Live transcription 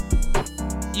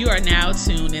You are now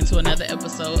tuned into another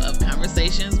episode of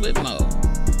Conversations with Mo.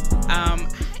 I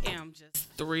am just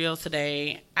thrilled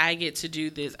today. I get to do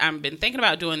this. I've been thinking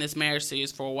about doing this marriage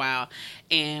series for a while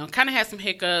and kind of had some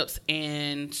hiccups.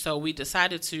 And so we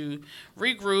decided to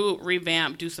regroup,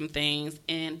 revamp, do some things.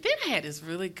 And then I had this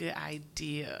really good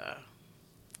idea.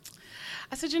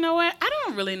 I said, you know what? I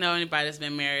don't really know anybody that's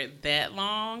been married that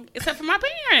long, except for my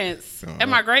parents and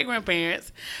my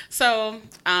great-grandparents. So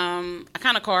I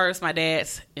kind of coerced my dad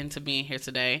into being here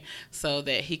today so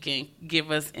that he can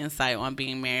give us insight on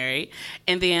being married.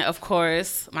 And then, of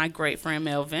course, my great friend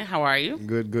Melvin. How are you?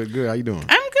 Good. How you doing?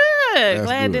 I'm good. That's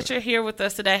Glad good. that you're here with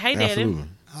us today. Hey, Absolutely. Daddy.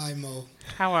 Hi, Mo.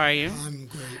 How are you? I'm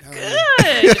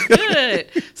great. Good.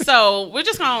 So we're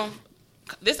just going to...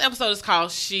 This episode is called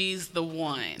She's the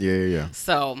One. Yeah.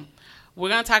 So we're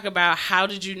going to talk about how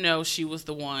did you know she was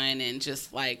the one and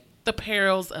just like the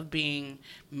perils of being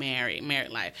married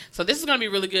life. So this is going to be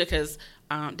really good because,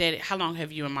 Daddy, how long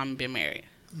have you and Mama been married?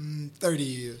 30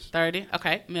 years. 30?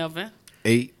 Okay. Melvin?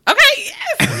 8. Okay, yes!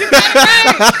 You got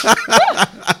it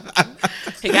right!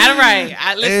 He got it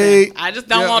right. Listen, 8. I just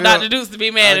don't want Dr. Dukes to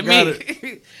be mad at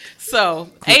me. So,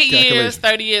 Quick 8 years, calculation.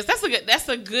 30 years. That's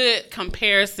a good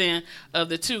comparison of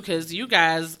the two because you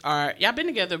guys y'all been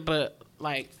together, but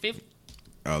like 50.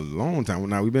 A long time.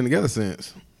 Now we've been together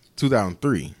since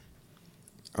 2003.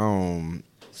 So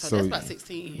that's about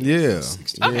 16 years.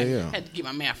 Yeah. Okay, Yeah. had to get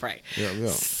my math right. Yeah.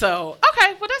 So,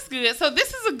 okay, well that's good. So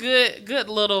this is a good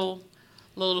little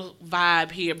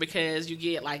vibe here because you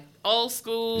get like old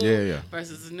school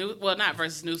versus new. Well, not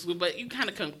versus new school, but you kind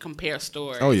of compare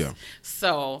stories. Oh yeah.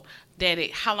 So, Daddy,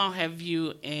 how long have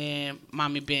you and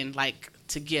Mommy been like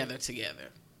together?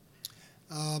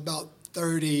 About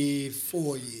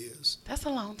 34 years. That's a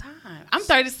long time. I'm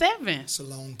 37. It's a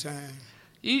long time.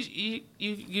 You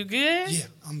good? Yeah,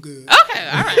 I'm good. Okay,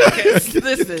 all right. Okay.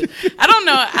 Listen, I don't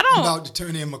know. I'm about to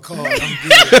turn in my card. I'm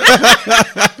good.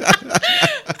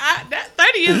 That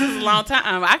 30 years is a long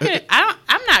time.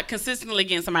 I'm not consistently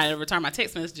getting somebody to return my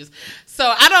text messages, so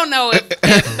I don't know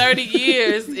if 30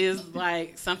 years is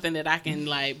like something that I can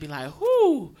like be like,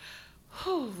 whoo,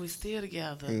 we still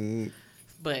together.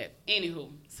 But anywho,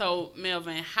 so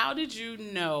Melvin, how did you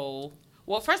know?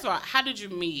 Well, first of all, how did you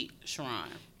meet Sharon?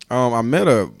 I met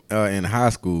her in high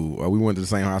school. We went to the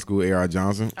same high school, A.R.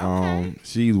 Johnson. Okay.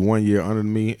 She's 1 year under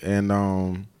me, and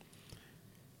I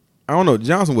don't know.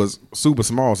 Johnson was super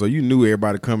small, so you knew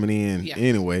everybody coming in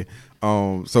anyway.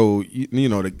 So you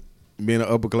know, being an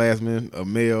upperclassman, a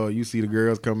male, you see the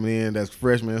girls coming in that's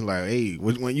freshmen. It's like, hey,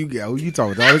 which one you got? Who you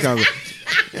talking to? All this kind of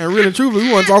and really, truthfully,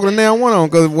 we wasn't talking to now one of them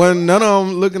because none of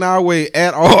them looking our way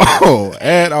at all.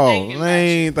 At all.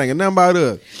 They ain't thinking nothing about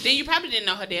us. Then you probably didn't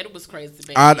know her dad was crazy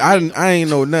back then. I ain't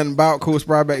know nothing about Coach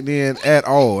Spry back then at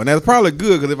all. And that's probably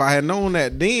good because if I had known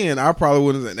that then, I probably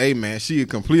wouldn't have said, hey, man, she is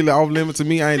completely off limits to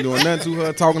me. I ain't doing nothing to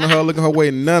her, talking to her, looking her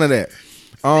way, none of that.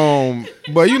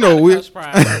 But you know, we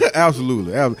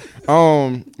absolutely.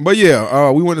 But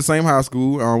yeah, we went to the same high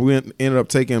school. We ended up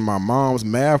taking my mom's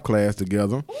math class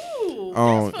together. Ooh,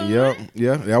 that's fun.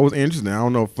 Yeah, that was interesting. I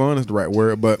don't know if fun is the right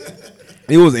word, but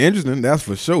it was interesting. That's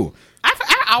for sure.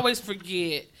 I always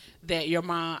forget that your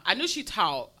mom. I knew she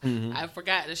taught. Mm-hmm. I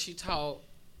forgot that she taught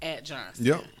at Johnson.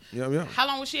 Yep. How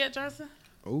long was she at Johnson?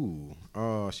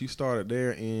 She started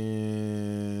there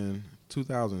in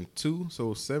 2002,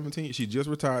 so 17. She just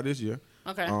retired this year.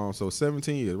 Okay. So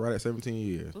 17 years, right at 17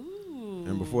 years. Ooh.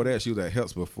 And before that, she was at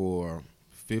Helps for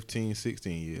 15,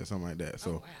 16 years, something like that.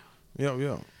 So, wow.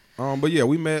 Yeah. But yeah,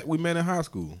 we met in high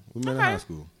school.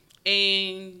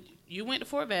 And you went to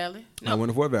Fort Valley. No. I went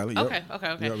to Fort Valley. Yep.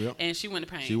 Okay. Yep. And she went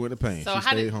to Payne. So she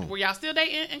stayed home. Were y'all still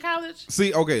dating in college?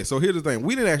 See, okay. So here's the thing: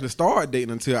 we didn't actually start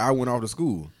dating until I went off to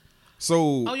school.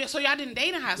 So so y'all didn't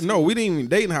date in high school? No, we didn't even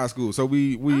date in high school. So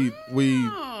we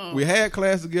had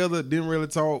class together, didn't really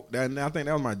talk. And I think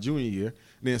that was my junior year.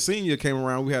 Then senior year came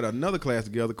around, we had another class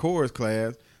together, chorus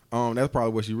class. That's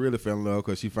probably where she really fell in love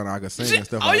because she found out I could sing and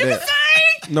stuff like that. Oh, you can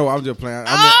sing? No, I'm just playing.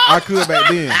 I mean, I could back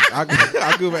then. I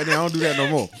could back then. I don't do that no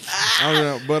more.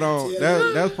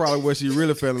 That's probably where she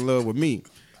really fell in love with me.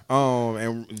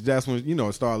 And that's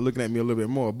when, started looking at me a little bit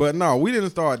more. But no, we didn't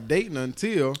start dating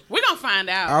until... We're going to find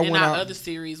out in our other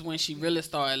series when she really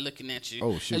started looking at you.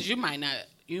 Oh, shoot. Because you might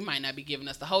not be giving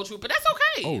us the whole truth, but that's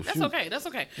okay. Oh, that's shoot. okay. That's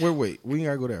okay. Wait. We ain't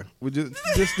got to go there. We just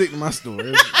stick to my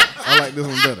story. I like this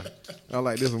one better. I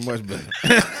like this one much better.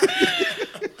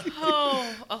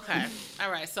 Oh, okay.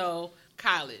 All right. So,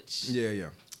 college. Yeah.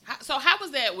 So, how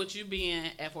was that with you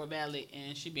being at Fort Valley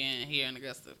and she being here in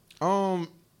Augusta? Long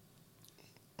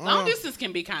distance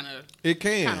can be kind of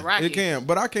rocky. It can,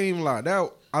 but I can't even lie.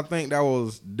 I think that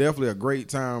was definitely a great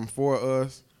time for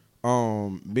us.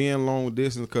 being long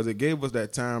distance because it gave us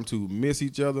that time to miss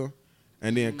each other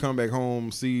and then come back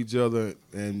home, see each other,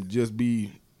 and just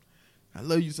be, I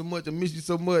love you so much, I miss you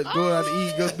so much, go out to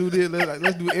eat, go do this,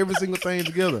 let's do every single thing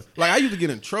together. Like, I used to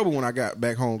get in trouble when I got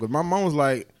back home because my mom was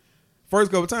like, first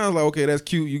couple times, like, okay, that's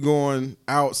cute, you going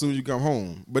out as soon as you come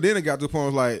home. But then it got to the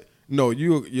point like, no,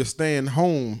 you're staying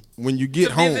home when you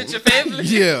get home. Visit your family.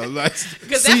 Yeah, like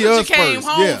because that's what you came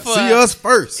home for. See us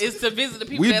first. Is to visit the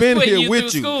people We've that's been putting here you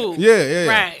with through you. school. Yeah.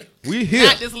 Right. We here.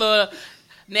 Not this little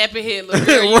nappy head little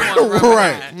girl you want to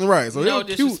run right. So no it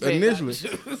was cute initially.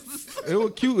 It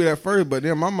was cute at first, but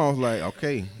then my mom was like,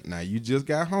 okay, now you just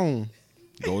got home.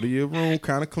 Go to your room,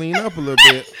 kind of clean up a little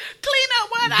bit. Clean up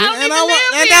what? I don't even live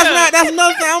and here. that's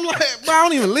another thing. I'm like, bro, I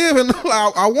don't even live here.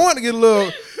 I want to get a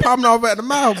little popping off at the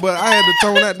mouth, but I had to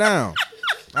tone that down.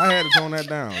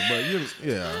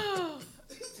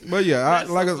 But yeah,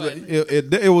 like I said,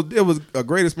 it was a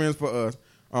great experience for us.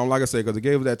 Like I said, because it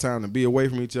gave us that time to be away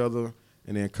from each other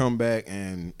and then come back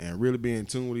and really be in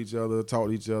tune with each other, talk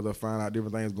to each other, find out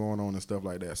different things going on and stuff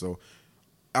like that. So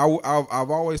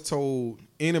I've always told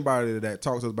anybody that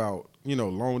talks about,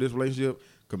 long distance relationship,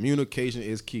 communication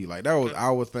is key. Like, that was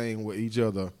our thing with each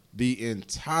other the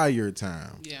entire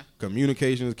time. Yeah.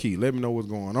 Communication is key. Let me know what's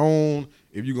going on.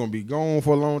 If you're going to be gone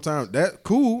for a long time, that's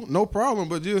cool, no problem.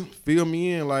 But just fill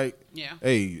me in like,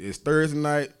 hey, it's Thursday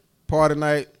night, party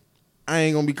night. I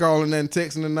ain't going to be calling nothing,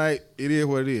 texting tonight. It is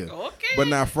what it is. Okay. But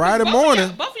now Friday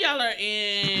morning. Both of y'all are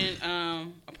in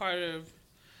a part of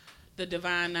the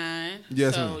Divine Nine.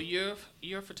 Yes, so ma'am.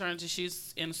 your fraternity,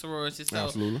 she's in a sorority. So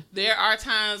absolutely. There are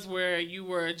times where you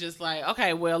were just like,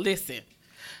 okay, well, listen,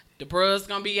 the bruh's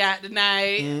gonna be out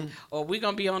tonight, or we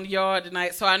gonna be on the yard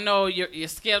tonight. So I know your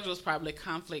schedule's probably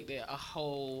conflicted a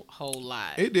whole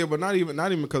lot. It did, but not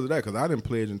even because of that. Because I didn't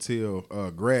pledge until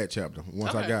grad chapter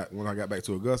when I got back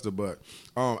to Augusta. But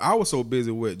I was so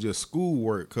busy with just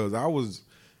schoolwork because I was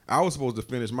supposed to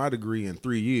finish my degree in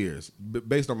 3 years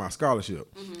based on my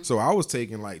scholarship. Mm-hmm. So I was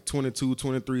taking like 22,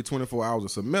 23, 24 hours a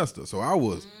semester. So I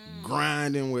was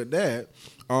grinding with that.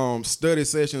 Study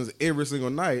sessions every single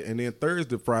night. And then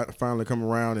Thursday finally come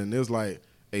around and it was like,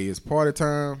 hey, it's party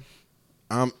time.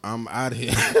 I'm out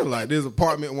here. Like, this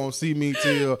apartment won't see me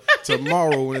till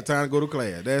tomorrow when it's time to go to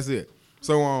class. That's it.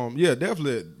 So,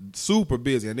 definitely super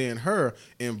busy. And then her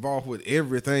involved with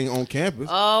everything on campus.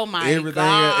 Oh, my God. Everything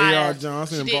at A.R.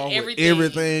 Johnson, involved with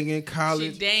everything in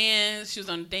college. She danced. She was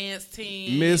on the dance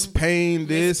team. Miss Payne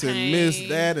this and Miss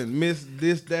that and Miss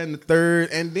this, that, and the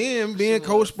third. And then being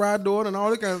Coach Spry's daughter and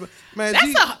all that kind of stuff. Man,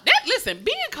 listen,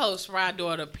 being Coach Spry's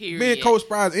daughter, period. Being Coach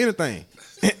Spry's anything.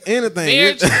 Anything.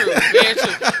 Very true. Very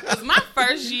true. Because my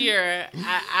first year,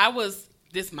 I was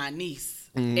my niece.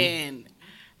 Mm-hmm. And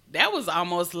that was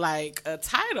almost like a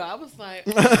title. I was like,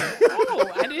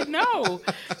 oh, I didn't know.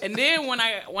 And then when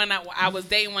I was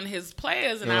dating one of his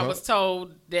players and I was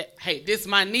told that, hey, this is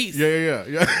my niece. Yeah.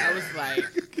 I was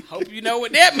like, hope you know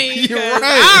what that means. You're right.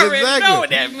 I already know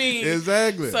what that means.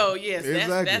 Exactly. So yes,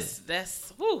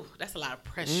 that's a lot of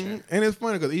pressure. Mm-hmm. And it's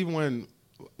funny because even when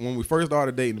we first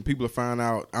started dating, people find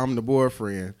out I'm the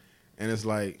boyfriend, and it's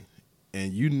like,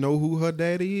 and you know who her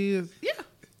daddy is? Yeah.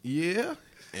 Yeah.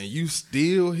 And you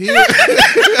still here.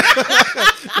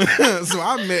 So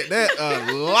I met that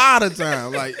a lot of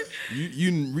times. Like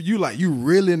you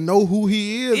really know who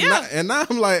he is. Yeah. And now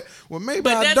I'm like, well, maybe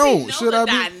but I don't. Should I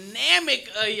be dynamic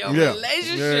of your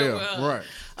relationship? Yeah. Right.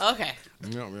 Okay.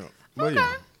 Yeah. But okay.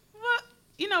 Well,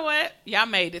 you know what? Y'all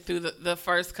made it through the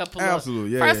first couple of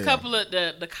couple of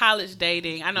the college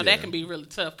dating. I know that can be really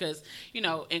tough because,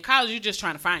 in college you're just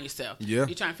trying to find yourself. Yeah.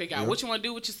 You're trying to figure out what you want to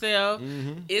do with yourself.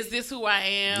 Mm-hmm. Is this who I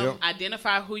am? Yep.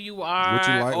 Identify who you are. What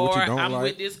you like, or what you don't I'm like.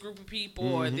 with this group of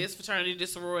people or this fraternity,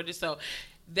 this sorority. So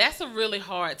that's a really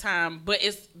hard time, but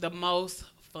it's the most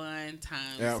fun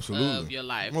times of your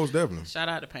life. Most definitely. Shout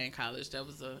out to Payne College. That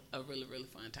was a really, really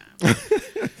fun time.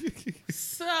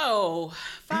 So,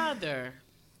 Father...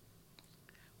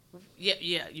 Yeah,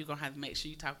 you're going to have to make sure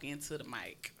you talk into the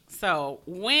mic. So,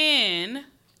 we're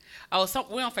on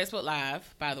Facebook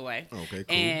Live, by the way. Okay,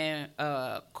 cool. And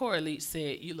Corey Leach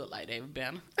said, you look like David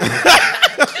Banner.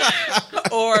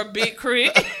 Or Big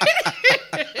Crit.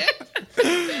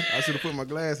 I should have put my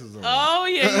glasses on. Oh,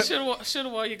 yeah, you should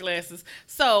have worn your glasses.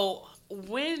 So,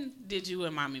 when did you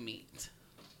and Mommy meet?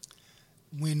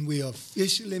 When we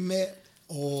officially met,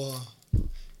 or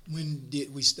when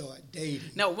did we start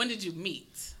dating? No, when did you meet?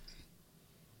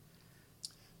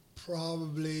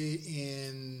 Probably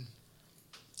in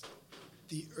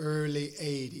the early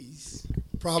 80s.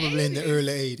 Probably in the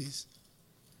early 80s.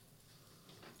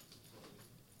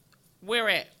 Where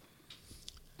at?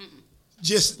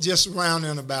 Just around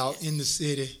and about in the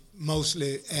city,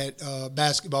 mostly at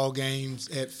basketball games,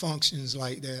 at functions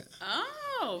like that.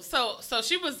 Oh, so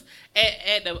she was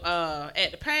at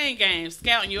the Payne game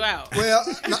scouting you out. Well,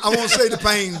 I won't say the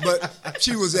Payne, but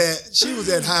she was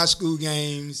at high school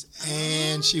games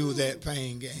and she was at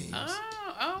Payne games.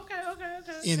 Oh, okay.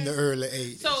 In the early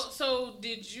 80s. So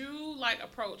did you like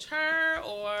approach her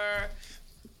or?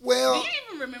 Well, do you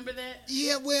even remember that?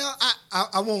 Yeah, well,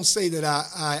 I won't say that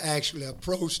I actually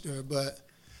approached her, but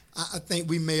I think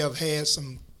we may have had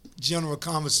some general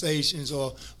conversations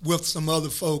or with some other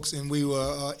folks, and we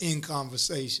were in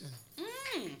conversation.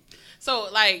 So,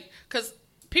 like, because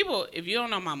people, if you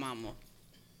don't know my mama,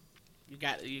 you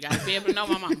got to be able to know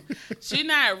my mama. She's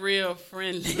not real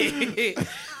friendly.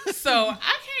 So,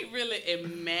 I can't really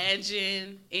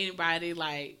imagine anybody,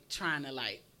 like, trying to,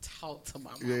 like, talk to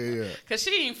my mama. Yeah. Because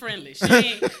she ain't friendly.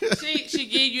 She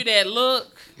give you that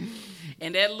look,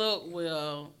 and that look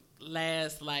will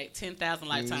last like 10,000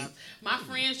 lifetimes. My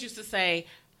friends used to say,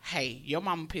 hey, your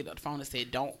mama picked up the phone and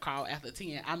said, don't call after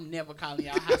 10. I'm never calling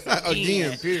y'all house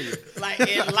again. Period. Like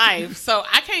in life. So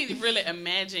I can't really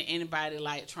imagine anybody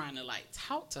like trying to like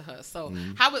talk to her. So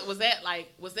how was that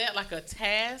like a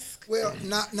task? Well,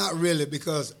 not really,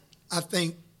 because I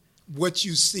think what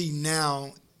you see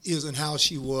now isn't how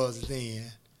she was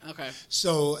then. Okay.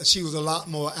 So she was a lot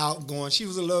more outgoing. She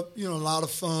was a lot of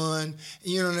fun,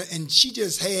 and she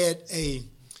just had a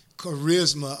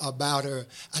charisma about her.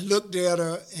 I looked at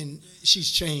her, and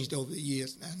she's changed over the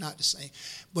years now, not the same.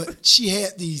 But she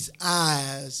had these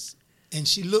eyes, and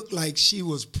she looked like she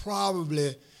was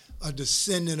probably a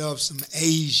descendant of some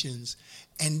Asians,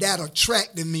 and that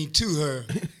attracted me to her.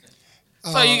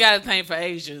 So you got a thing for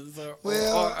Asians, or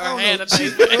had a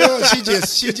thing for Well, she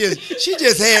just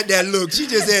had that look. She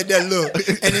just had that look.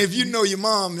 And if you know your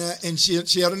mom, and she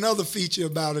had another feature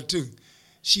about her too.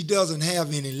 She doesn't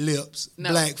have any lips.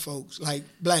 No. Black folks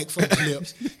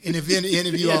lips. And if any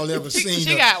of you all ever seen her,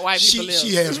 she got white people lips.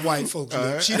 She has white folks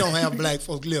lips. She don't have black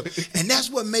folks lips. And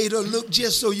that's what made her look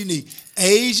just so unique.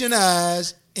 Asian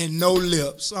eyes and no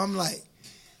lips. So I'm like,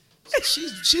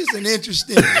 she's an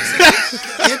interesting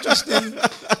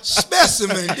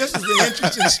specimen. This is an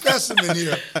interesting specimen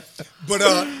here. But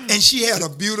and she had a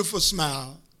beautiful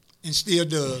smile, and still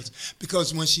does,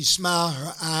 because when she smiled,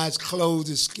 her eyes close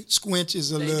and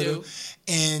squinches a little,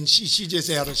 and she just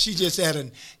had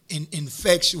an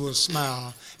infectious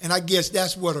smile, and I guess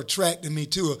that's what attracted me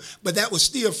to her. But that was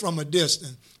still from a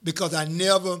distance, because I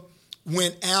never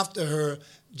went after her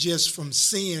just from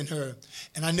seeing her.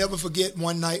 And I never forget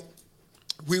one night.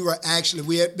 We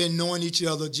had been knowing each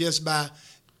other just by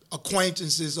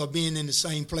acquaintances or being in the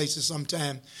same places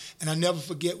sometime. And I never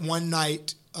forget one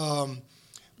night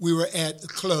we were at the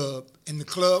club, and the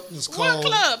club was called...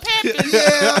 What club? Pappas?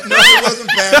 Yeah, no, it wasn't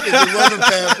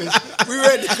Pappas. We were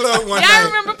at the club one night. Y'all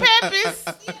remember Pappas?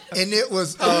 And it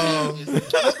was...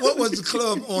 what was the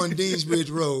club on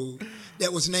Deansbridge Road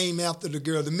that was named after the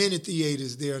girl? The Mini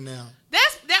Theater's there now.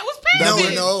 That was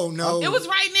Pappas. No. It was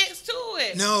right next to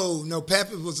it. No,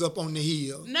 Pappas was up on the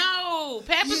hill. No,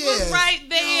 Pappas was right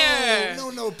there.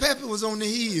 No, Pappas was on the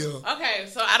hill. Okay,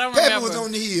 so I don't remember. Pappas was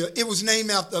on the hill. It was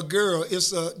named after a girl.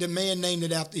 The man named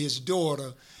it after his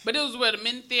daughter. But it was where the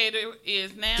Mini Theater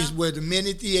is now? It's where the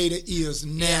Mini Theater is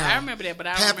now. Yeah, I remember that, but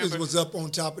I don't remember. Pappas was up on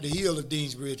top of the hill of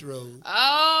Deansbridge Road.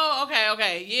 Oh,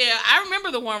 okay. Yeah, I remember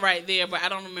the one right there, but I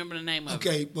don't remember the name of it.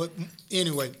 Okay, but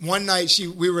anyway, one night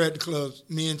we were at the club,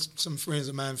 me and some friends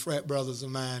of mine, frat brothers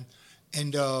of mine,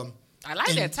 and I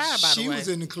like that tie, by the way. She was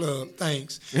in the club,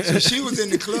 thanks. So she was in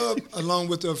the club along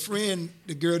with her friend,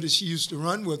 the girl that she used to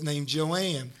run with, named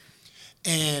Joanne.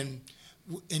 And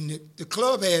the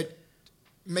club had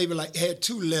had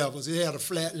two levels. It had a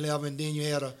flat level, and then you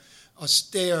had a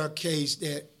staircase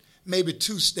that maybe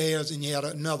two stairs, and you had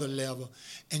another level.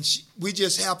 And we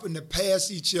just happened to pass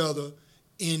each other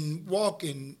in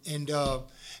walking, and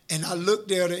I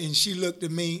looked at her, and she looked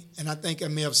at me, and I think I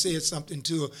may have said something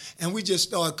to her, and we just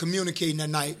started communicating that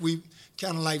night. We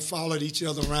kind of like followed each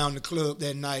other around the club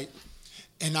that night.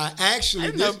 And I actually I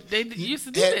didn't know they used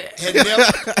to do that. Had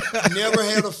never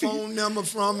had a phone number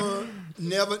from her,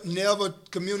 never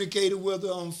communicated with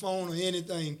her on phone or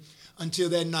anything until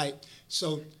that night.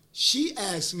 So she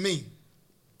asked me.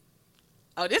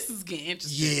 Oh, this is getting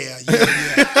interesting. Yeah.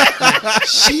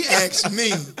 She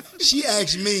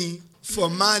asked me for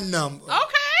my number.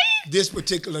 Okay. This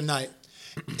particular night.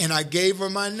 And I gave her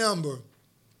my number.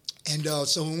 And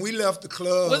so when we left the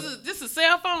club, was this a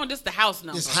cell phone? Or this the house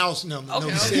number? This house number. Okay.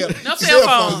 No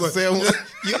cell phone.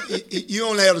 You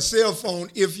only had a cell phone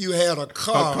if you had a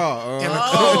car.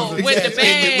 With the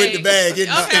bag. With the bag in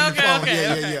the phone.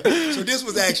 Okay. Yeah. So this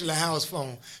was actually a house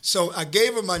phone. So I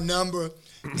gave her my number,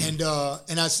 and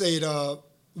I said,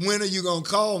 when are you gonna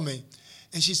call me?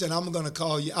 And she said, I'm gonna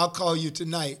call you. I'll call you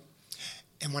tonight.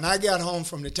 And when I got home,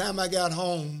 from the time I got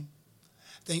home,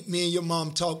 I think me and your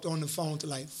mom talked on the phone till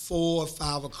like 4 or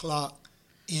 5 o'clock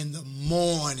in the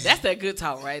morning. That's that good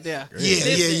talk right there.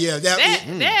 Yeah.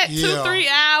 That 2-3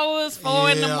 hours,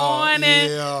 4 in the morning.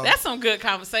 Yeah. That's some good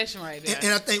conversation right there.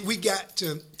 And I think we got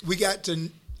to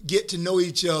get to know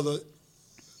each other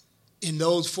in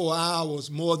those 4 hours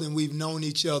more than we've known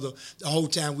each other the whole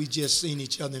time we just seen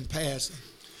each other in passing.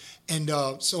 And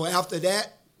so after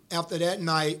that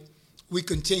night, we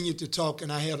continued to talk,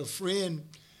 and I had a friend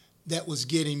that was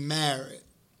getting married,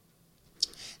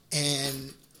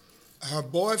 and her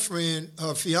boyfriend,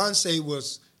 her fiance,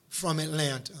 was from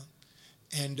Atlanta,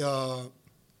 and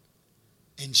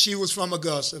she was from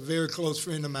Augusta. A very close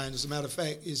friend of mine. As a matter of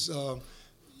fact, is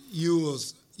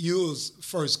Yule's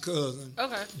first cousin,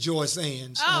 Joyce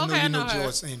Ann. So I know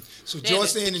Joyce Ann. So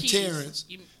Joyce Ann and Terrence.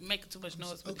 You making too much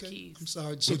noise with the keys. I'm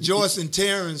sorry. So Joyce and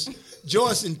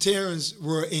Terrence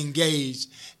were engaged,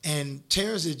 and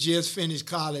Terrence had just finished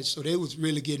college, so they was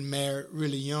really getting married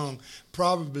really young,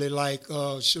 probably like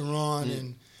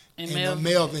Sharon and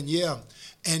Melvin, yeah.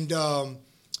 And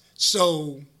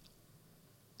so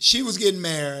she was getting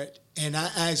married, and I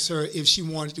asked her if she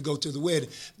wanted to go to the wedding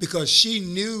because she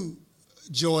knew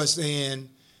Joyce Ann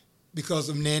because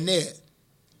of Nanette.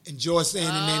 And Joyce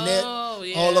Ann and Nanette,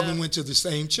 all of them went to the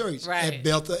same church at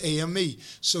Bethel AME.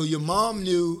 So your mom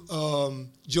knew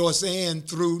Joyce Ann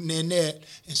through Nanette,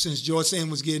 and since Joyce Ann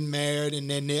was getting married and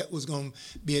Nanette was going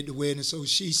to be at the wedding, so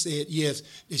she said yes,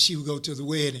 that she would go to the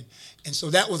wedding. And so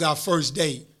that was our first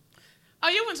date. Oh,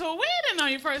 you went to a wedding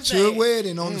on your first day? To a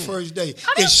wedding on the first day.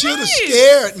 Oh, it should have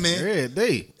scared me. Yeah,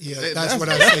 date. Yeah, that's what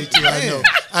I say too.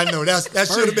 I know. That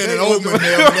should have been an omen, Melvin.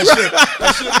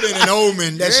 That should have been an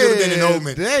omen. That should have been an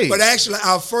omen. Date. But actually,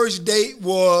 our first date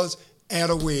was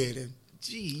at a wedding.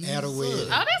 Jeez. At a wedding.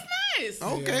 Oh, that's nice.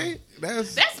 Okay. Yeah.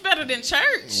 That's better than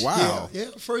church. Wow.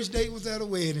 Yeah. First date was at a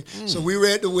wedding. So we were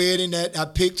at the wedding. That I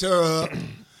picked her up,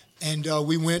 and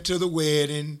we went to the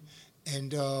wedding,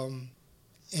 and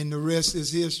the rest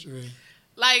is history.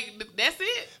 Like, that's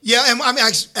it? Yeah, and I mean,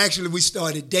 actually, we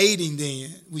started dating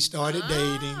then. We started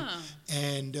dating,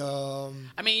 and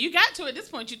I mean, you got to at this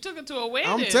point. You took her to a wedding.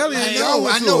 I'm telling you,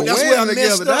 I know. That's where I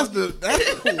messed up.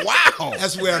 That's wow.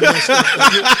 That's where I messed up.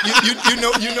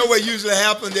 You know what usually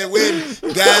happens at weddings?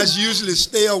 Guys usually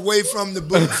stay away from the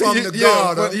garter.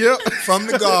 From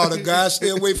the garter, guys stay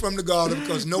away from the garter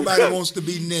because nobody wants to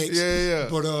be next. Yeah.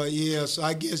 But so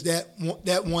I guess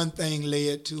that one thing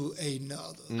led to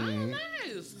another. Mm-hmm. Oh,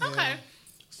 nice. Yeah. Okay.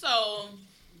 So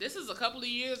this is a couple of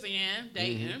years in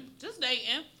dating, just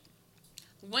dating.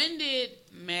 When did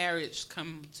marriage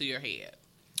come to your head?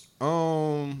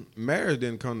 Marriage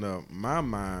didn't come to my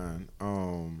mind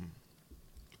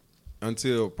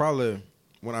until probably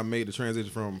when I made the transition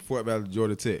from Fort Valley to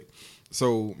Georgia Tech.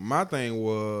 So my thing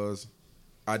was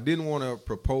I didn't want to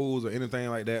propose or anything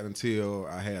like that until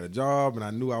I had a job and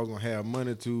I knew I was going to have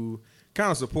money to kind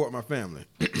of support my family.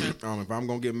 If I'm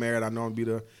going to get married, I know I'm going to be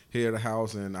the head of the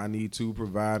house and I need to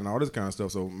provide and all this kind of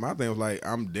stuff. So my thing was like,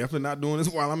 I'm definitely not doing this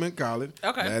while I'm in college.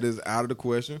 Okay. That is out of the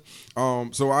question.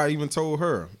 So I even told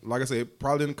her, like I said, it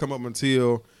probably didn't come up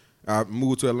until I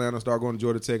moved to Atlanta, started going to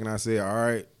Georgia Tech, and I said, all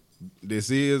right, this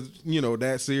is,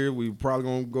 that serious. We probably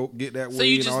going to go get that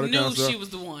way and all that kind of stuff. So you just knew she was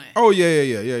the one? Oh,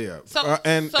 yeah. So,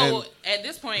 so at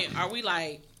this point, are we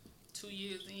like 2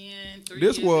 years in, 3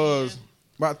 years in? This was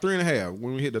about 3.5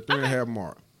 when we hit the 3.5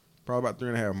 mark. Probably about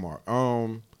 3.5 mark.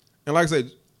 And like I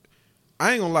said,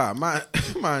 I ain't gonna lie,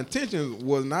 my intention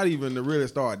was not even to really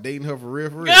start dating her for real.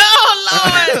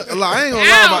 Oh Lord! Like, I ain't gonna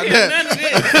lie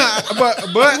about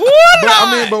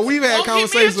that. but we've had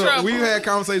conversations. We've had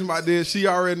conversations about this. She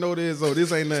already know this, so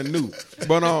this ain't nothing new.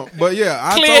 But yeah,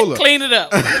 I told her clean it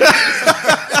up.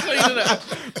 Clean it up,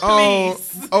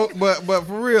 please. But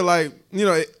for real, like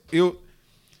it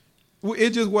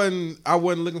just wasn't. I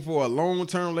wasn't looking for a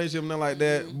long-term relationship, nothing like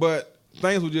that. But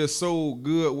things were just so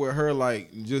good with her, like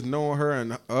just knowing her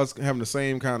and us having the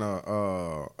same kind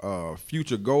of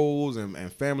future goals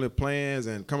and family plans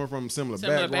and coming from similar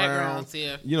backgrounds.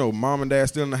 Yeah. Mom and dad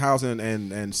still in the house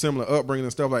and similar upbringing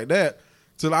and stuff like that.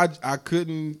 Till I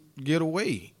couldn't get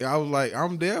away. I was like,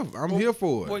 I'm there. I'm here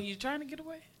for it. Were you trying to get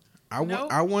away?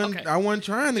 I wasn't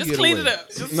trying to Just get clean away. it up.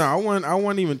 Just- No, I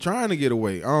wasn't even trying to get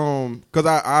away. Because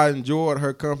I enjoyed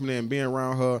her company and being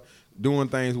around her, doing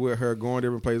things with her, going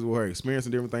different places with her,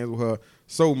 experiencing different things with her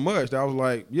so much that I was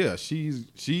like, yeah, she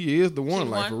is the one,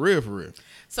 like for real.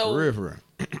 So for real.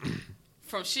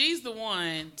 From she's the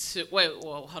one to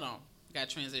hold on, got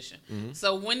to transition. Mm-hmm.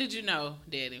 So when did you know,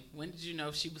 Daddy? When did you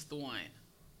know she was the one?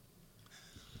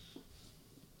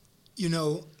 You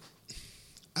know,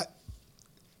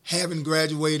 having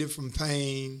graduated from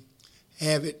Payne,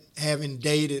 having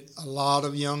dated a lot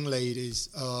of young ladies.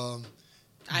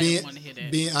 I didn't want to hear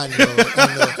that. I know.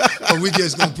 But we're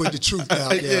just going to put the truth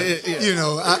out there. Yeah. You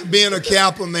know, being a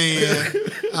Kappa man,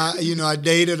 I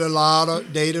dated a lot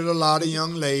of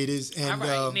young ladies. And,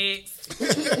 all right, next.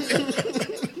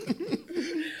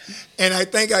 And I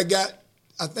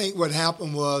think what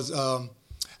happened was,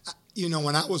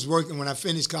 when I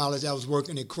finished college, I was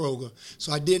working at Kroger.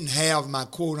 So I didn't have my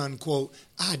quote unquote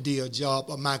ideal job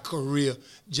or my career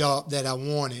job that I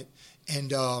wanted.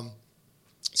 And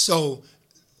so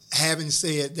having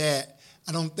said that,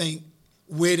 I don't think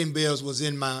wedding bells was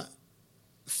in my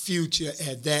future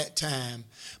at that time.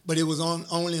 But it was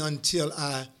only until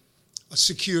I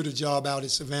secured a job out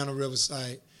at Savannah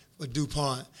Riverside for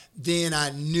DuPont. Then I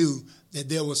knew that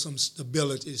there was some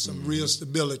stability, some real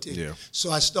stability. Yeah.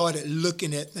 So I started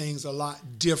looking at things a lot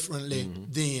differently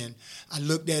then. I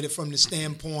looked at it from the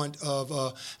standpoint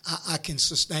of I can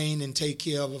sustain and take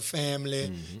care of a family.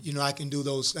 I can do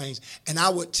those things. And I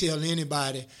would tell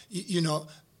anybody,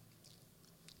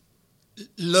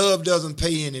 love doesn't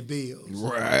pay any bills.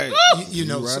 Right.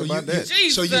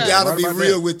 So you got to be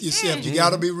real with yourself. You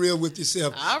got to be real with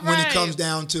yourself when it comes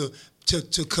down to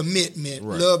commitment.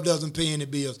 Right. Love doesn't pay any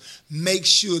bills. Make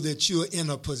sure that you're in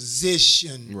a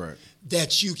position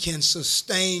that you can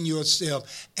sustain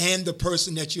yourself and the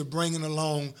person that you're bringing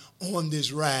along on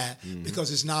this ride,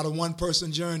 because it's not a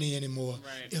one-person journey anymore.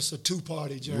 Right. It's a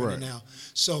two-party journey now.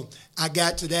 So I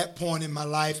got to that point in my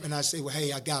life, and I say, well,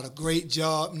 hey, I got a great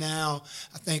job now.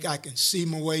 I think I can see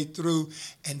my way through.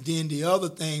 And then the other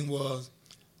thing was,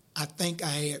 I think I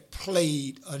had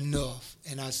played enough,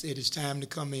 and I said it's time to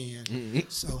come in.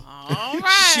 So all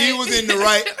right. She was in the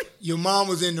right. Your mom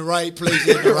was in the right place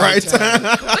at the right time.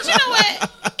 But you know what?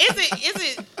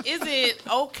 Is it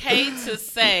okay to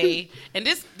say? And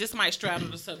this might straddle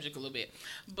the subject a little bit,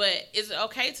 but is it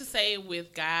okay to say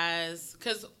with guys?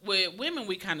 Because with women,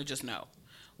 we kind of just know.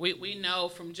 We know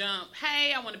from jump.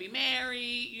 Hey, I want to be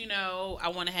married. I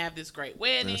want to have this great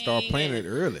wedding. And start planning it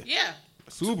early. Yeah.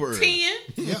 Super 10,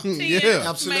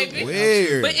 absolutely. Maybe.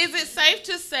 Weird. But is it safe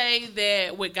to say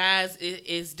that with guys,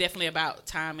 it's definitely about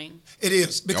timing? It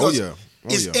is, because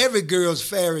it's every girl's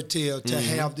fairy tale to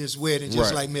have this wedding,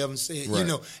 just like Melvin said. Right.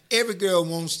 Every girl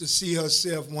wants to see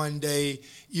herself one day,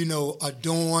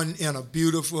 adorned in a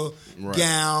beautiful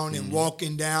gown and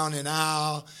walking down an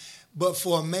aisle. But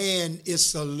for a man,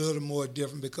 it's a little more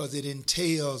different, because it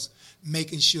entails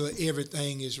making sure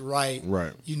everything is right,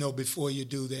 before you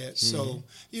do that. So,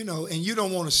 and you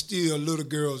don't want to steal little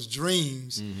girls'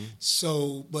 dreams.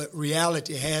 So, but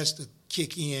reality has to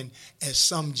kick in at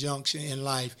some junction in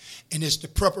life. And it's the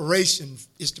preparation.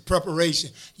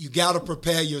 You got to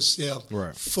prepare yourself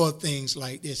for things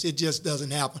like this. It just doesn't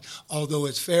happen. Although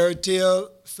it's fairy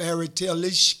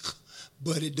tale-ish,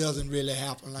 but it doesn't really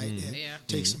happen like that. Yeah.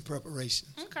 Takes some preparation.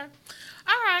 Okay.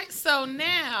 All right. So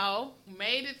now,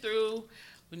 made it through.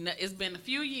 It's been a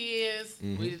few years.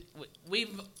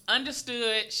 We've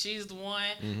understood she's the one.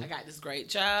 I got this great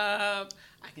job.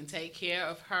 I can take care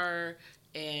of her,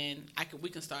 and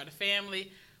we can start a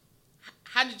family.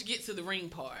 How did you get to the ring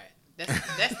part?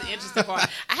 That's the interesting part.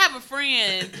 I have a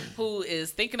friend who is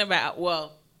thinking about,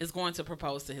 is going to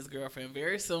propose to his girlfriend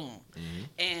very soon.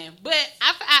 But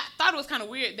I thought it was kind of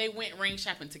weird they went ring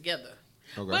shopping together.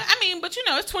 Okay. But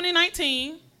it's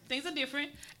 2019. Things are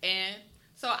different. And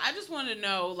so I just want to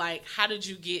know, how did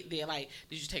you get there?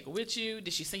 Did you take her with you?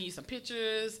 Did she send you some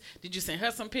pictures? Did you send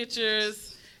her some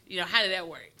pictures? How did that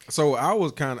work? So I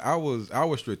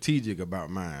was strategic about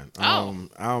mine.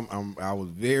 I was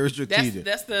very strategic.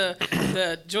 That's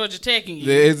the Georgia Tech in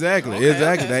you. Yeah, exactly. Okay.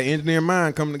 That engineer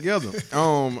mind coming together.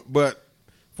 But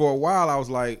for a while I was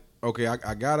like, okay,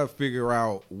 I gotta figure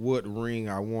out what ring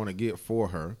I want to get for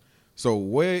her. So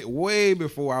way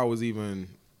before I was even,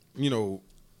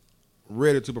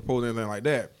 ready to propose anything like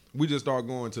that, we just started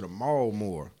going to the mall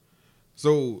more.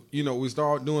 So, we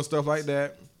started doing stuff like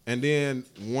that. And then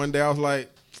one day I was like,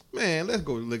 man, let's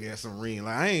go look at some ring.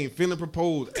 I ain't feeling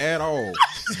proposed at all.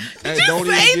 Don't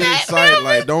even get excited.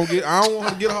 I don't want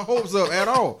to get her hopes up at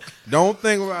all. Don't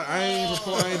think about it. I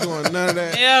ain't doing none of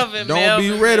that. Melvin,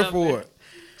 be ready for it.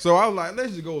 So I was like,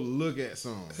 let's just go look at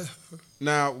some.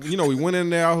 Now, we went in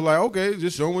there. I was like, okay,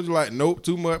 just show them what you like. Nope,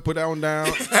 too much. Put that one down.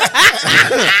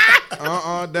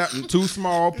 That too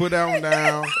small. Put that one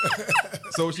down.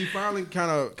 So she finally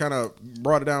kind of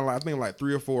brought it down. I think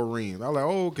 3 or 4 rings. I was like,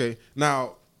 oh, okay.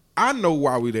 Now I know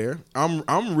why we there.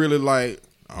 I'm really about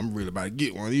to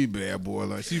get one of these bad boys.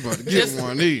 Like she about to get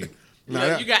one of these.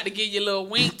 Now, you got to give your little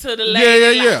wink to the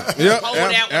lady. Yeah. Hold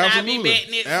that one. I'll be back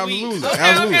next week.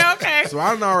 Okay. So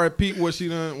I done already peeped what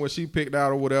she picked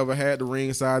out or whatever. Had the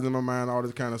ring size in my mind, all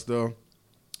this kind of stuff.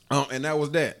 And that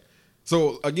was that.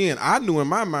 So again, I knew in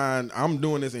my mind I'm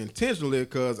doing this intentionally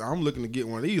because I'm looking to get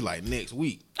one of these like next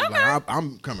week. Okay. Like,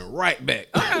 I'm coming right back.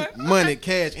 Okay. Money,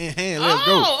 cash in hand. Let's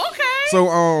go. Oh, okay.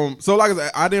 So like I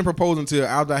said, I didn't propose until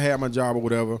after I had my job or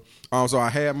whatever. So I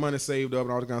had money saved up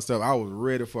and all that kind of stuff. I was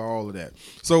ready for all of that.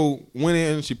 So went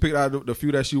in, she picked out the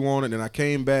few that she wanted, and I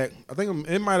came back. I think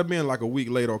it might have been like a week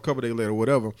later or a couple days later,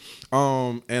 whatever.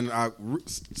 And I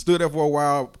stood there for a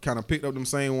while, kind of picked up them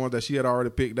same ones that she had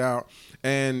already picked out,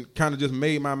 and kind of just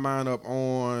made my mind up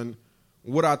on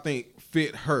what I think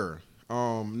fit her.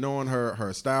 Knowing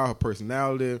her style, her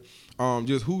personality,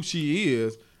 just who she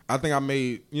is. I think I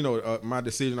made my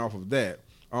decision off of that.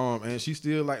 And she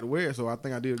still liked to wear it, so I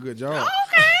think I did a good job.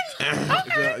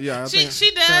 Okay. Yeah.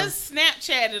 She does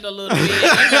Snapchat it a little bit.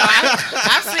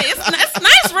 I see it's a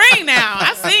nice ring now.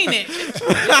 I seen it. It's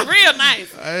real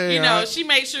nice. Hey, she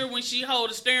makes sure when she hold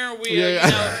the steering wheel,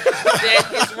 that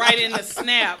it's right in the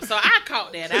snap. So I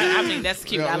caught that. I mean, that's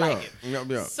cute. I like it.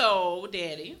 Yeah. So,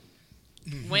 Daddy.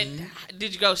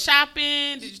 Did you go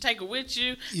shopping? Did you take her with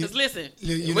you? Because listen,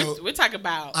 we're talking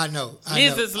about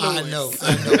Mrs. Lewis. I know.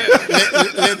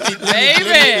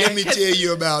 Let me tell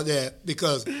you about that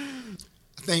because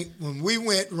I think when we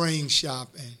went ring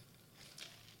shopping,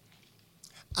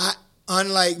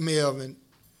 unlike Melvin,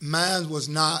 mine was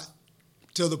not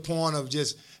to the point of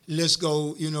just let's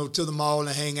go, to the mall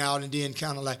and hang out and then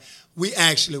kind of like we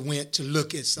actually went to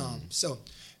look at some. So.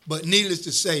 But needless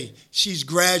to say, she's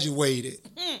graduated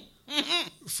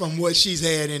from what she's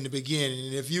had in the beginning.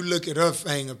 And if you look at her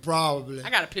finger, probably. I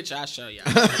got a picture I'll show y'all.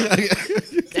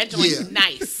 That joint's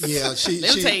nice. Yeah,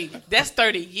 Let me tell you, that's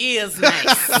 30 years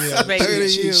nice. Yeah, baby.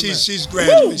 She's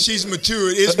graduated. She's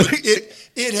matured.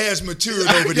 It has matured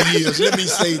over the years. Let me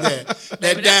say that.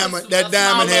 That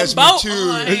diamond has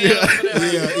matured.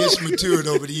 It's matured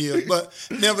over the years. But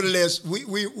nevertheless,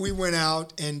 we went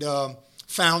out and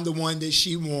found the one that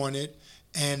she wanted,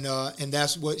 and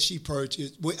that's what she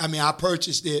purchased. I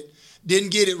purchased it, didn't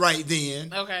get it right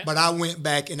then, but I went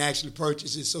back and actually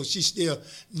purchased it. So she still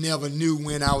never knew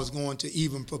when I was going to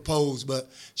even propose, but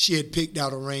she had picked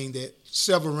out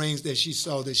several rings that she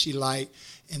saw that she liked,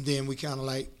 and then we kind of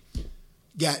like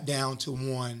got down to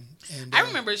one. And I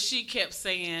remember she kept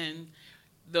saying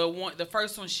the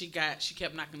first one she got, she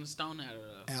kept knocking the stone out of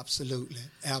her. Absolutely.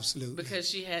 Because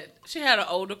she had an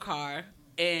older car.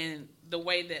 And the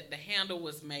way that the handle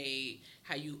was made,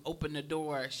 how you open the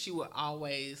door, she would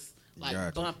always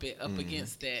bump it up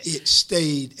against that. It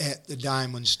stayed at the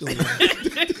diamond store.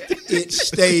 It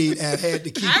stayed. I had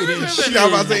to keep it insured. I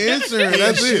was about to insurance.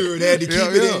 That's it. I had to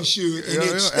keep it insured, and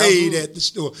it stayed at the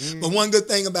store. But one good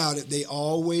thing about it, they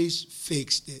always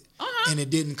fixed it, and it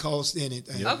didn't cost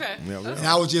anything. Okay. And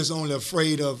I was just only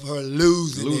afraid of her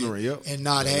losing it and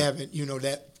not having,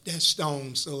 that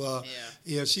stone. So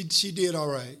she did all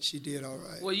right.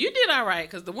 Well, you did all right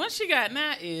because the one she got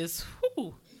now is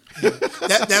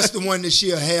that's the one that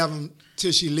she'll have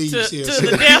till she leaves here. To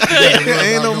the death of it.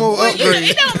 Ain't no more upgrade.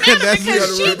 It don't matter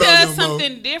because she does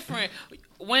something different.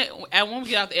 When we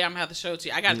get off the air, I'm gonna have to show it to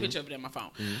you. I got a picture of it in my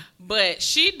phone. But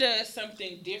she does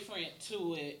something different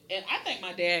to it, and I think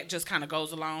my dad just kind of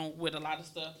goes along with a lot of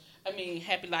stuff. I mean,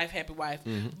 happy life, happy wife.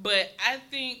 But I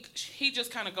think he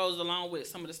just kind of goes along with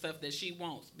some of the stuff that she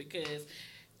wants because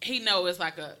he knows it's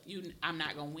like I'm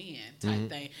not going to win type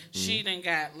thing. She done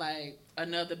got like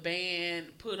another band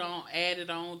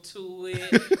added on to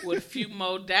it with a few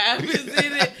more diamonds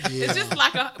in it. Yeah. It's just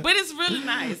like but it's really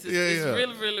nice. It's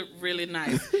really, really, really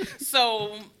nice.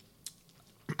 So,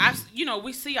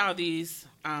 we see all these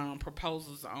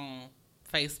proposals on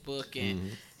Facebook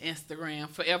and Instagram.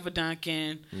 Forever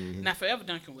Duncan. Now, Forever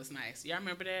Duncan was nice. Y'all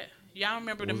remember that? Y'all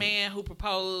remember the man who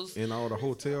proposed in all the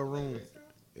hotel rooms?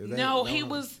 No, he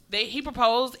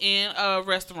proposed in a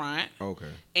restaurant. Okay.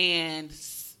 And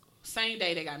same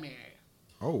day they got married.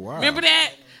 Oh wow! Remember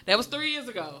that? That was 3 years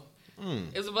ago.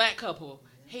 It was a black couple.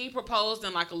 He proposed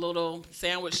in like a little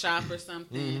sandwich shop or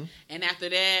something, and after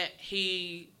that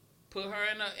he put her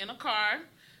in a car,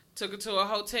 took her to a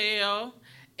hotel.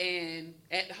 And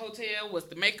at the hotel was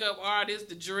the makeup artist,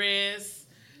 the dress,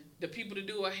 the people to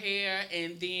do her hair,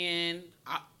 and then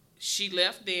she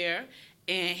left there,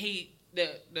 and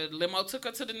the limo took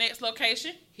her to the next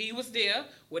location. He was there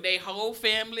with their whole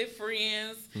family,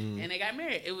 friends, and they got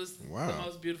married. It was the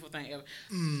most beautiful thing ever.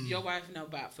 Your wife know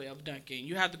about Forever Dunkin'.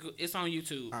 You have to go. It's on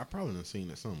YouTube. I probably have seen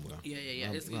it somewhere.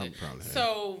 Yeah. It's good.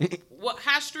 So,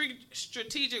 how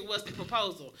strategic was the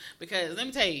proposal? Because let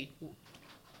me tell you,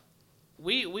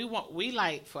 we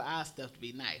like for our stuff to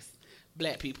be nice.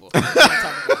 Black people.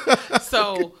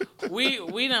 So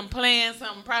we done planned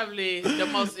something probably the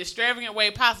most extravagant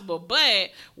way possible,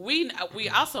 but we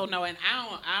also know, and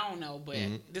I don't know, but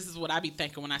this is what I be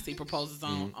thinking when I see proposals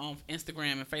on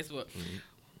Instagram and Facebook.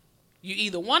 You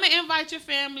either want to invite your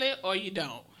family or you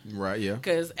don't. Right, yeah.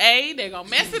 Because they're going to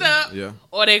mess it up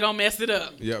or they're going to mess it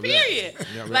up. Yeah, period.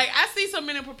 Yeah, right. Like, I see so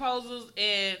many proposals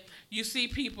and you see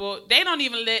people, they don't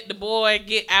even let the boy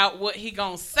get out what he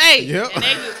going to say. Yep. And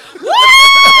they just, woo!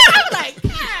 I'm like,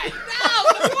 God,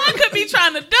 no. The boy could be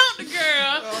trying to dump the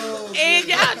girl. And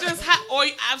y'all just, or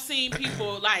I've seen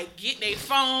people, like, get their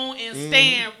phone and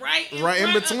stand right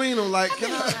in between them. Like,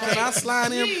 can I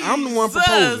slide in? I'm the one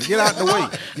proposing. Get out the way.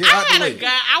 A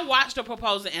guy, I watched a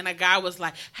proposal and a guy was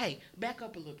like, hey, back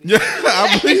up a little bit. Yeah,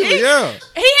 I believe it, yeah.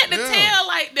 He had to tell,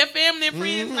 like, their family and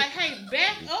friends, like, hey,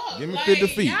 back up. Give me like, 50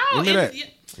 feet. Give me that.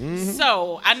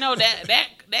 So, I know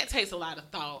that takes a lot of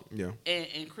thought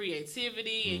and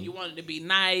creativity, and you want it to be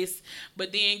nice,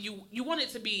 but then you want it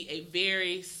to be a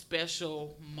very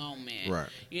special moment. Right.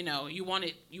 You know, you want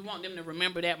them to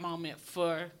remember that moment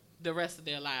for the rest of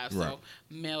their lives. Right. So,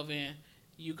 Melvin,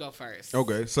 you go first.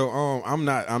 Okay, so I'm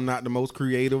not the most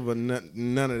creative or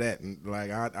none of that. Like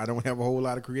I don't have a whole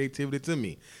lot of creativity to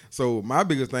me. So my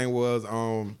biggest thing was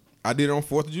I did it on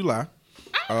 4th of July,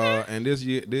 and this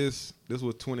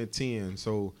was 2010.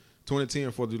 So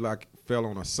 2010 4th of July fell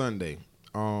on a Sunday,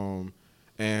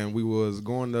 and we was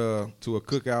going to a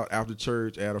cookout after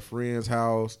church at a friend's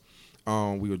house.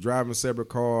 We were driving separate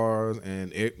cars,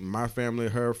 and my family,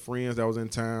 her friends that was in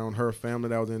town, her family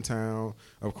that was in town,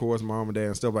 of course, mom and dad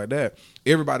and stuff like that.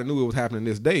 Everybody knew it was happening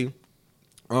this day,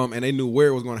 and they knew where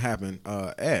it was going to happen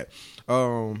at.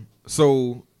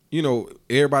 So, you know,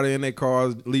 everybody in their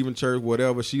cars, leaving church,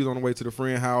 whatever. She's on the way to the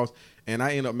friend house, and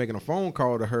I ended up making a phone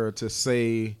call to her to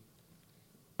say,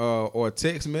 or a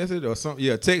text message or something.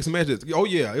 Yeah, text message. Oh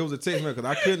yeah, it was a text message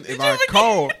because I couldn't. If I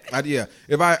called,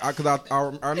 because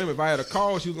I remember if I had a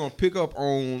call, she was gonna pick up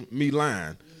on me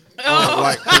lying. She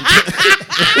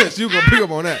was gonna pick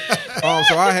up on that.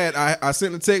 So I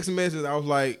sent a text message. I was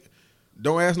like,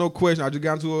 don't ask no question. I just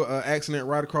got into an accident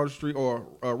right across the street or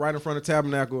right in front of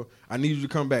Tabernacle. I need you to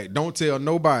come back. Don't tell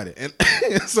nobody. And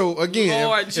so again,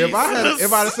 if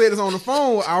I had said this on the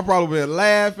phone, I'll probably be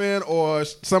laughing, or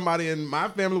somebody in my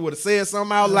family would have said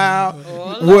something out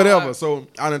loud, whatever. So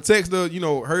I done text her,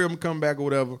 hurry up and come back or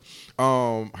whatever.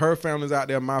 Her family's out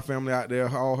there, my family out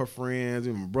there, all her friends,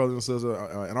 and my brothers and sisters,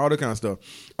 and all that kind of stuff.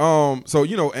 So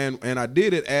and I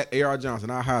did it at A.R.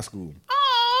 Johnson, our high school.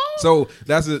 So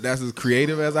that's as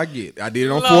creative as I get. I did it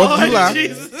on 4th of July.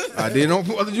 Jesus. I did it on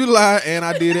 4th of July, and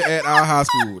I did it at our high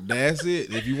school. That's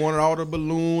it. If you wanted all the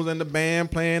balloons and the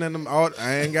band playing and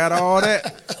I ain't got all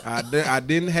that. I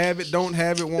didn't have it, don't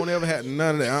have it, won't ever have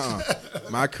none of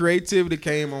that. My creativity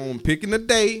came on picking the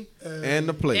day and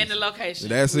the place. And the location.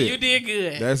 That's it. You did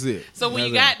good. That's it. So when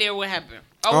you got there, what happened?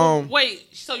 Oh,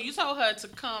 wait. So you told her to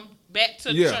come back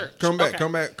to the church? Come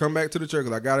back to the church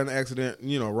because I got in an accident,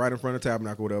 right in front of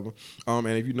Tabernacle, whatever. And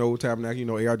if you know Tabernacle, you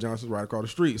know A.R. Johnson's right across the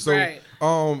street.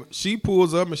 So, she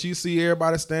pulls up and she see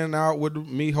everybody standing out with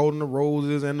me holding the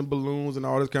roses and the balloons and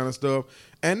all this kind of stuff.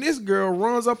 And this girl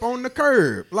runs up on the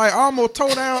curb, like almost tore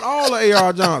down all of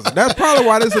A.R. Johnson. That's probably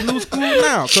why this is a new school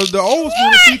now, because the old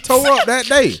school she tore up that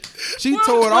day. She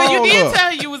tore it all up. You did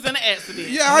tell her you was in an accident.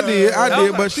 Yeah, I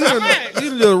did. But she just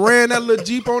ran that little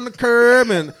Jeep on the curb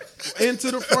and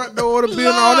into the front door of the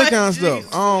building, all that kind of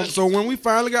stuff. So when we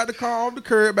finally got the car off the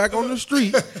curb back on the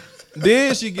street,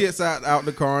 then she gets out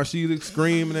the car and she's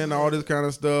screaming and all this kind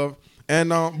of stuff. And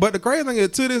but the crazy thing is,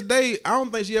 to this day, I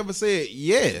don't think she ever said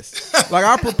yes. Like,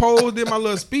 I proposed in my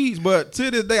little speech, but to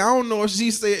this day, I don't know if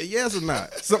she said yes or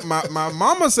not. So my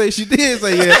mama say she did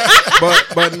say yes,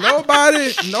 but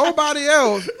nobody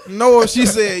else know if she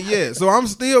said yes. So I'm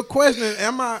still questioning: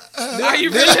 Are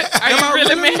you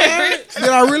really married? Did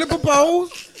I really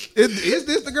propose? Is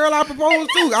this the girl I proposed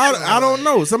to? I don't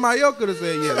know. Somebody else could have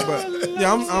said yes, but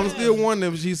yeah, I'm still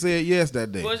wondering if she said yes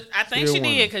that day. Well, I think she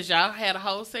did because y'all had a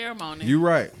whole ceremony. You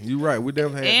right. We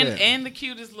definitely had that. And the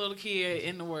cutest little kid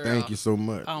in the world. Thank you so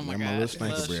much. Oh my God, my little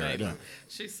stinker bear right there.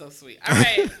 She's so sweet. All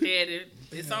right, Daddy,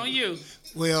 it's on you.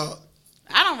 Well,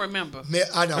 I don't remember.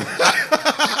 I don't.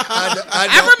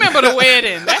 I remember the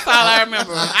wedding. That's all I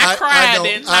remember. I cried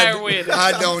the entire wedding.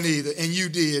 I don't either, and you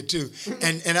did too.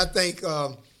 And I think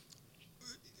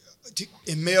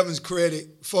in Melvin's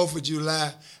credit, 4th of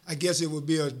July, I guess it would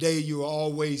be a day you will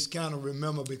always kind of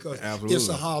remember because it's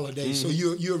a holiday. So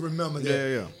you'll remember that.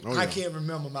 Yeah. Oh, I can't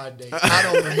remember my day. I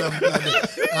don't remember my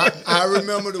day. I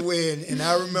remember the wedding, and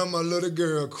I remember a little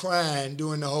girl crying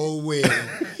during the whole wedding,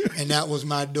 and that was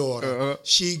my daughter.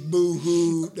 She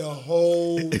boo-hooed the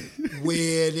whole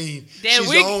wedding.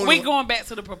 Dad, we going back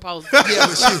to the proposal. Yeah,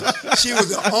 but she was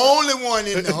the only one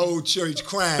in the whole church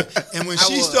crying. And when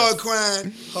she started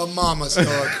crying, her mama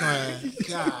started crying.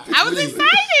 God, I was excited.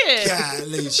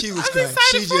 Golly, she was crying.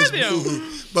 She just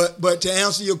boo-hooed. But to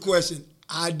answer your question,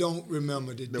 I don't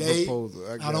remember the day. Proposal.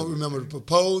 I don't remember the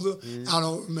proposal. I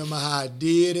don't remember how I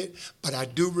did it. But I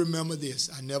do remember this.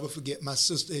 I never forget. My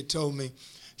sister had told me,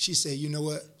 she said, you know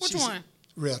what? Which one?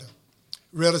 Retta.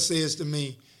 Retta says to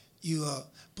me,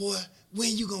 boy,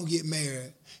 when you going to get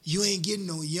married? You ain't getting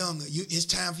no younger. It's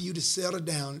time for you to settle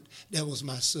down. That was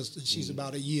my sister. She's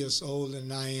about a year older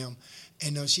than I am.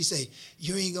 And she said,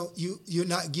 you're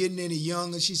not getting any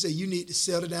younger. She said, you need to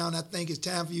settle down. I think it's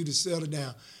time for you to settle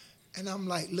down. And I'm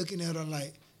like looking at her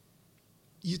like,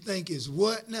 you think it's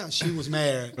what now? She was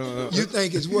married. You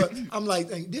think it's what? I'm like,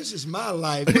 this is my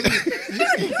life.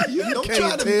 You don't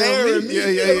try to marry me.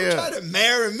 Don't try to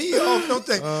marry me off. Don't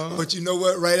think. But you know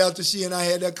what? Right after she and I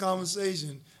had that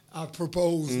conversation, I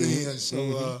proposed then.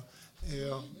 So,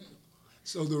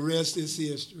 So the rest is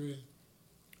history.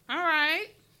 All right.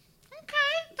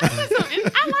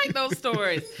 I like those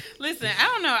stories. Listen, I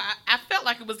don't know. I felt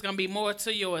like it was going to be more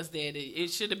to yours, Daddy. It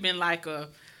should have been like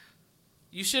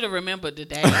you should have remembered the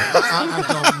day.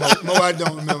 I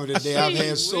don't remember the day. I've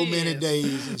had so many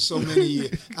days and so many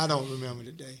years. I don't remember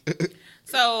the day.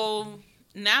 So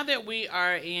now that we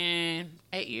are in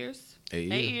 8 years, 30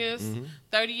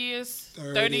 years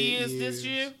this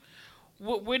year,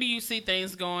 where do you see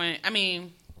things going? I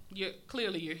mean, you're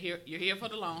here for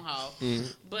the long haul,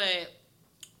 but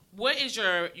what is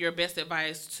your best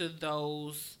advice to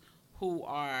those who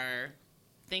are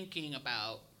thinking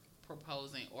about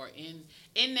proposing or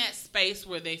in that space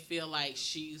where they feel like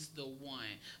she's the one?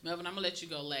 Melvin, I'm gonna let you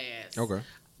go last. Okay.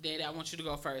 Daddy, I want you to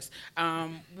go first.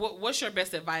 What's your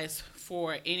best advice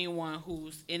for anyone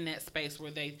who's in that space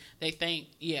where they think,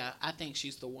 yeah, I think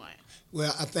she's the one?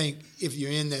 Well, I think if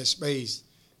you're in that space,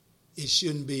 it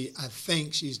shouldn't be, I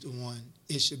think she's the one.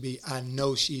 It should be, I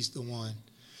know she's the one.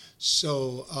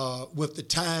 So with the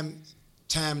time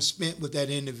spent with that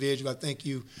individual, I think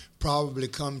you probably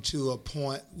come to a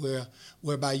point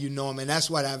whereby you know them. And that's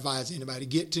what I advise anybody.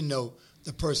 Get to know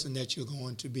the person that you're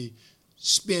going to be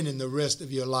spending the rest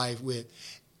of your life with.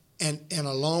 And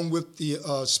along with the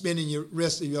spending your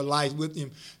rest of your life with them,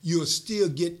 you'll still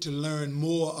get to learn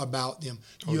more about them.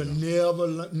 You'll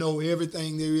never know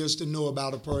everything there is to know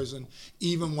about a person,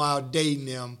 even while dating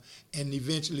them. And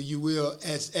eventually you will,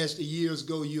 as the years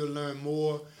go, you'll learn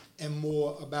more and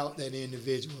more about that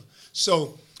individual.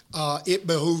 So it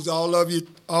behooves all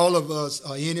of us,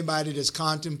 anybody that's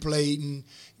contemplating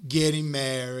getting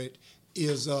married,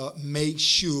 is make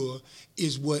sure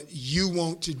is what you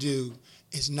want to do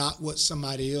is not what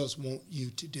somebody else wants you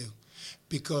to do.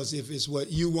 Because if it's what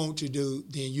you want to do,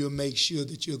 then you'll make sure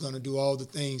that you're going to do all the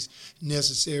things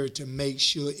necessary to make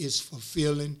sure it's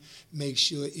fulfilling, make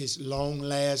sure it's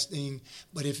long-lasting.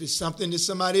 But if it's something that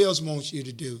somebody else wants you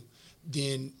to do,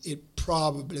 then it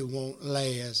probably won't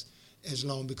last as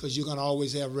long because you're going to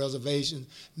always have reservations,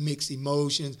 mixed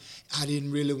emotions. I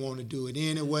didn't really want to do it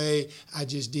anyway. I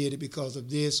just did it because of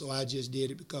this or I just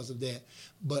did it because of that.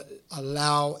 But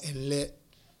allow and let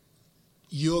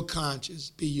your conscience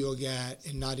be your guide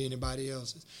and not anybody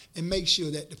else's. And make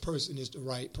sure that the person is the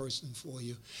right person for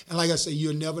you. And like I say,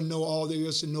 you'll never know all there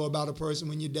is to know about a person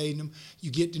when you're dating them.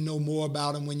 You get to know more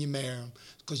about them when you marry them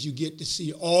because you get to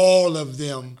see all of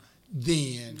them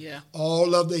then. Yeah.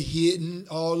 All of the hidden,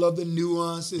 all of the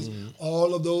nuances,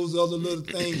 all of those other little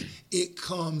things, it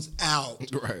comes out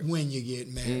when you get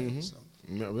married. So.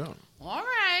 Yeah. All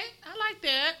right. I like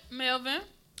that, Melvin.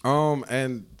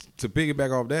 And to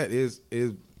piggyback off that is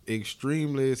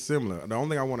extremely similar. The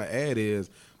only thing I want to add is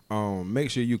make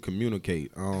sure you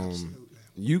communicate.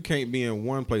 You can't be in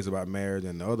one place about marriage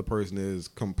and the other person is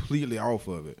completely off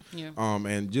of it. Yeah.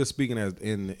 And just speaking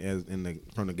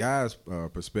from the guy's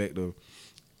perspective,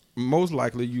 most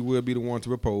likely you will be the one to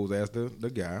propose as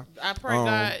the guy. I pray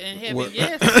God in heaven,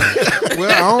 yes.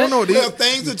 Well, I don't know. Well,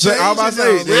 things are changing. I was about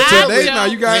to say today now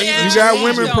you got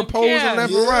women proposing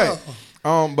left and right.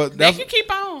 But that's, they can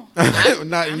keep on.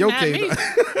 not in your case.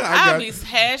 I'll be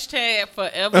hashtag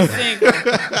forever single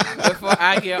before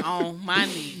I get on my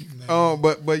knees.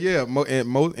 But yeah, in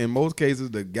most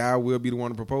cases, the guy will be the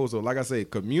one to propose. So, like I say,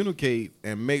 communicate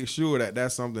and make sure that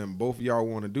that's something both of y'all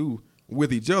want to do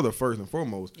with each other first and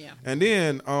foremost. Yeah. And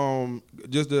then,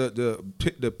 just the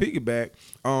piggyback,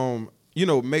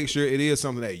 make sure it is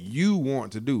something that you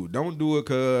want to do. Don't do it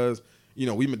because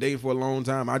we've been dating for a long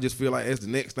time. I just feel like it's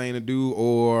the next thing to do,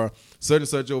 or such and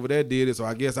such over there did it, so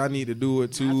I guess I need to do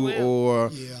it too. Or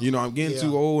I'm getting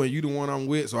too old, and you the one I'm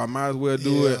with, so I might as well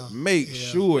do it. Make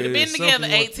sure we've been together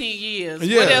 18 years.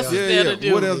 Yeah, what else is there to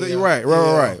do? What else?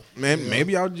 Right. Man,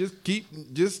 maybe I'll just stay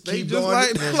just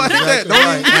like that.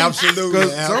 Right. Absolutely.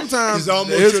 Because sometimes it's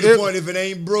almost to the point if it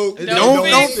ain't broke,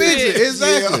 don't fix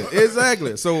it.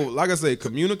 Exactly. So, like I say,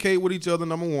 communicate with each other.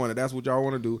 Number one, and that's what y'all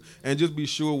want to do, and just be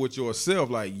sure with yourself.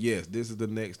 Like, yes, this is the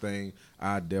next thing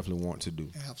I definitely want to do.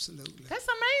 Absolutely. That's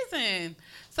amazing.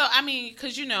 So, I mean,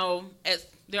 because,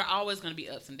 there are always going to be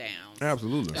ups and downs.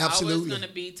 Absolutely. There are always going to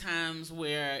be times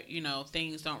where,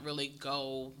 things don't really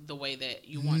go the way that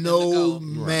you want them to No go.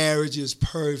 marriage is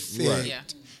perfect. Right. Yeah.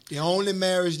 The only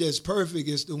marriage that's perfect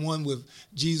is the one with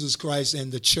Jesus Christ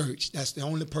and the church. That's the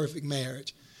only perfect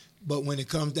marriage. But when it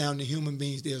comes down to human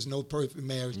beings, there's no perfect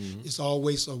marriage. Mm-hmm. It's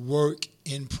always a work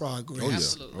in progress. Oh, yeah.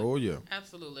 Absolutely. Oh, yeah.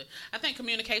 Absolutely. I think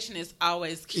communication is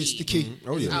always key. It's the key. Mm-hmm.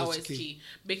 Oh, yeah. It's always key.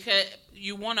 Because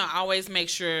you want to always make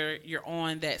sure you're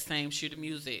on that same shoot of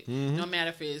music. Mm-hmm. No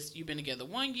matter if you've been together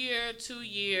 1 year, 2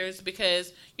 years,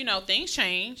 because, things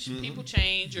change. Mm-hmm. People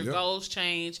change. Your goals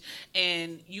change.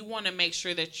 And you want to make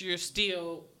sure that you're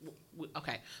still...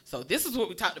 Okay, so this is what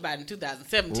we talked about in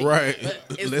 2017. Right.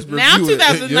 It's now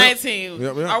 2019.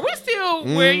 Yep. Are we still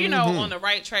where, on the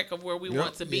right track of where we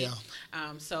want to be?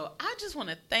 Yeah. So I just want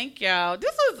to thank y'all.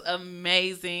 This was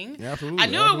amazing. Yeah, absolutely. I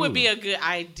knew it would be a good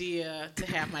idea to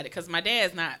have because my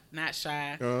dad's not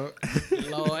shy.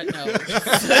 Lord knows.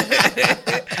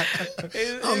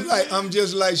 I'm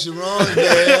just like Sharon's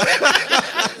dad.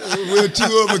 We're two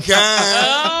of a kind.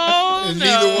 Oh, and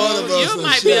neither one of us you are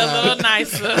might shy. be a little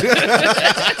nicer.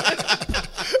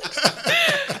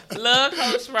 Love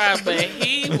Coach Rob, but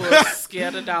he was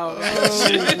scared of dogs.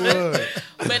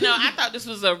 But no, I thought this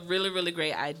was a really, really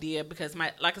great idea because,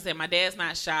 like I said, my dad's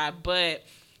not shy, but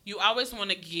you always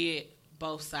want to get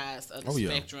both sides of the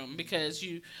spectrum because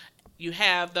you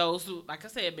have those who, like I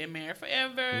said, been married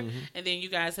forever, and then you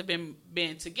guys have been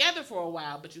together for a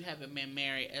while, but you haven't been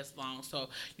married as long. So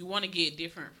you want to get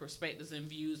different perspectives and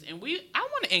views. And I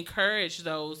want to encourage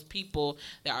those people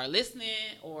that are listening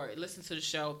or listen to the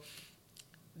show.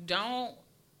 Don't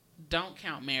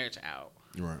count marriage out.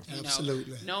 Right.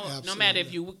 Absolutely. No matter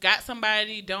if you got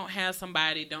somebody, don't have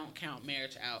somebody, don't count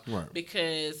marriage out. Right.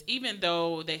 Because even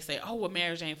though they say, oh, well,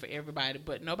 marriage ain't for everybody,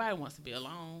 but nobody wants to be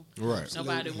alone. Right.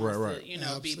 Nobody wants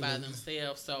to, be by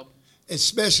themselves. So,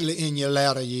 especially in your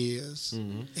latter years.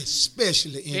 Mm-hmm.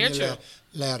 Especially in your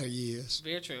latter years.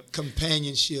 Very true.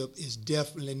 Companionship is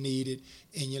definitely needed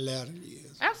in your latter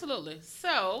years. Absolutely.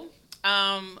 So,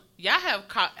 y'all have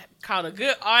caught a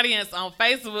good audience on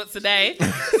Facebook today.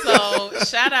 So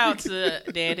shout out to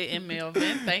Daddy and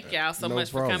Melvin. Thank y'all so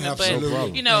much for coming. Absolutely.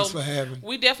 But thanks for having me.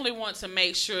 We definitely want to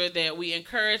make sure that we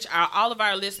encourage all of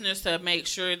our listeners to make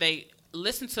sure they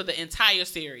listen to the entire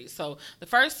series. So the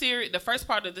first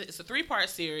part of it's a 3-part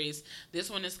series.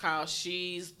 This one is called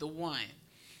She's the One.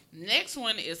 Next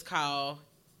one is called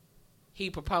He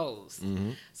Proposed.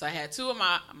 Mm-hmm. So I had 2 of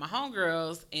my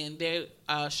homegirls, and they're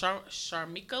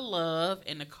Sharmika Love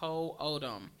and Nicole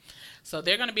Odom. So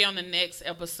they're going to be on the next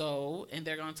episode, and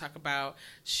they're going to talk about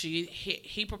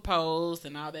he proposed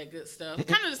and all that good stuff.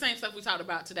 Kind of the same stuff we talked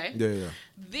about today. Yeah.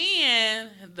 Then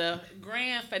the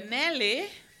grand finale,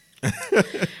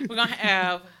 we're going to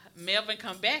have Melvin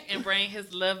come back and bring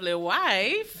his lovely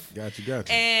wife. Gotcha.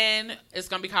 And it's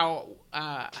going to be called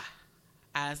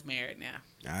Eyes Married Now.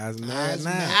 Eyes married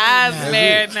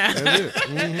now. That's it.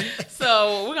 Mm-hmm.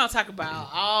 So we're going to talk about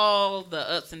all the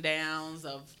ups and downs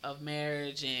of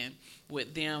marriage and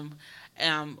with them.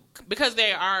 Because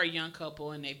they are a young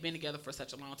couple and they've been together for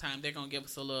such a long time, they're going to give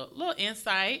us a little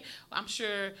insight. I'm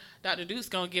sure Dr. Duke's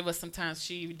going to give us sometimes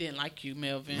she didn't like you,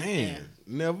 Melvin. Man,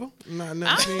 never. There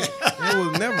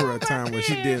was never a time when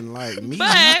she didn't like me.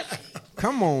 But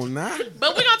come on now.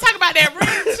 But we're going to talk about that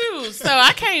ring too. So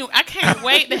I can't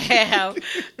wait to have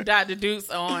Dr. Dukes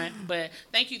on. But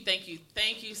thank you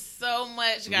so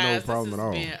much, guys. No problem at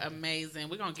all. This has been amazing.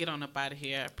 We're going to get on up out of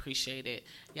here. I appreciate it.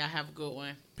 Y'all have a good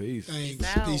one. Peace. Thanks.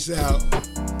 Peace out.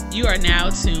 You are now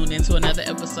tuned into another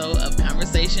episode of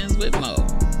Conversations with Mo.